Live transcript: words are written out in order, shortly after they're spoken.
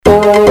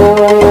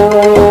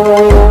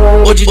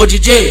Ô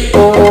DJ,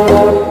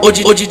 ô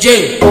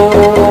DJ,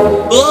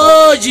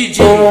 ô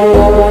DJ,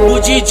 o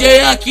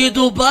DJ aqui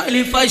do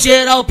baile faz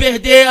geral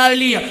perder a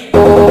linha.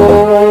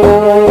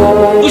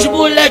 Os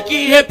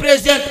moleque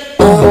representam,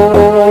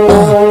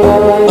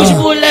 os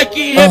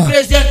moleque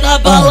representam a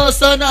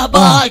balança nas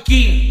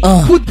barraquinhas.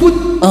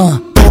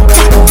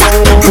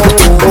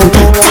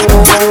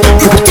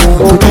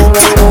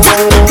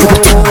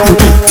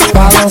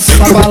 Balança,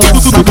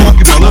 balança, tudo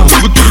que balança,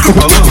 tudo que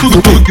balança,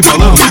 tudo que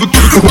balança, tudo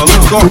que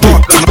balança,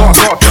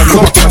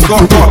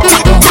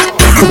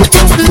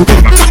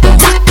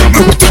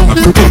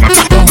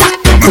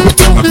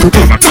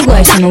 Tu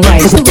gosta, não vai,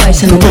 tu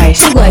gosta, não vai,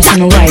 tu gosta,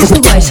 não vai,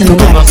 tu gosta, não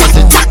vai.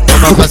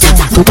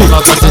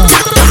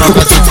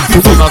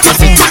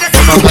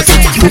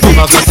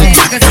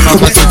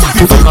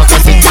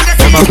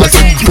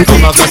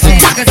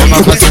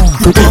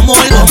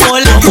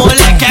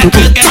 Moleque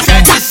aqui quer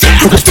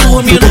 700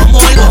 por minuto.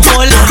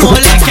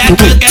 Moleque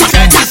aqui quer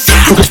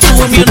 700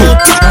 por minuto.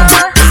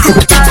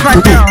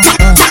 Safadão,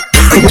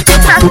 hoje tô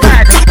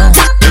safada.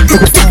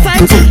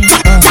 Safadinho, me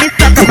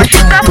solta, mas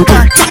fica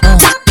forte.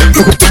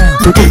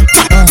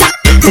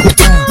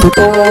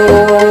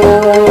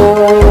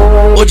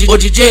 Ô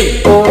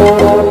DJ,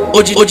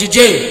 ô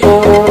DJ,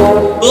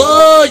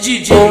 ô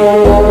DJ,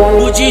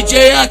 o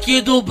DJ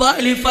aqui do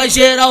baile faz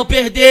geral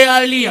perder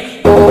a linha.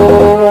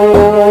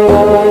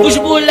 Os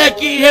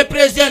moleque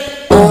representam,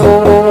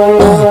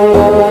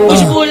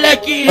 os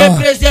moleque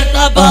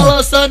representam a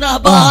balança nas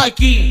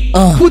barraquinhas.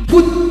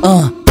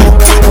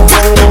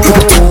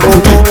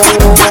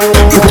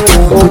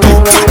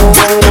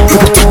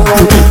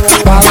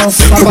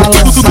 balança,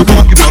 balança,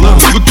 tudo que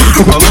balança, tudo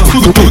que balança,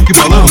 tudo que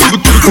balança,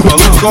 tudo que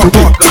balança,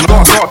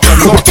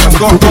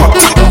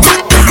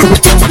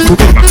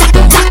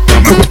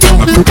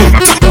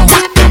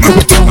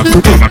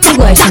 Tu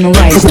gosta, não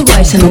vai, tu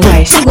gosta, não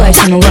vai, tu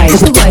gosta, não vai,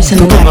 tu gosta,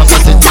 não vai.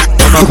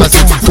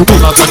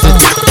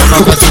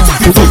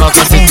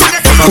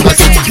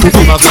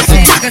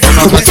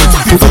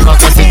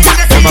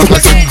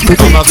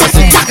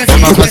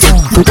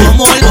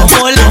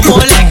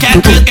 Moleque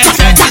aqui quer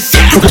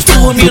 700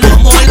 por minuto.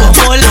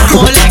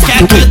 Moleque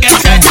aqui quer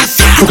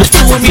 700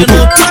 por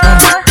minuto.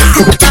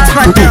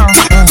 Safadão,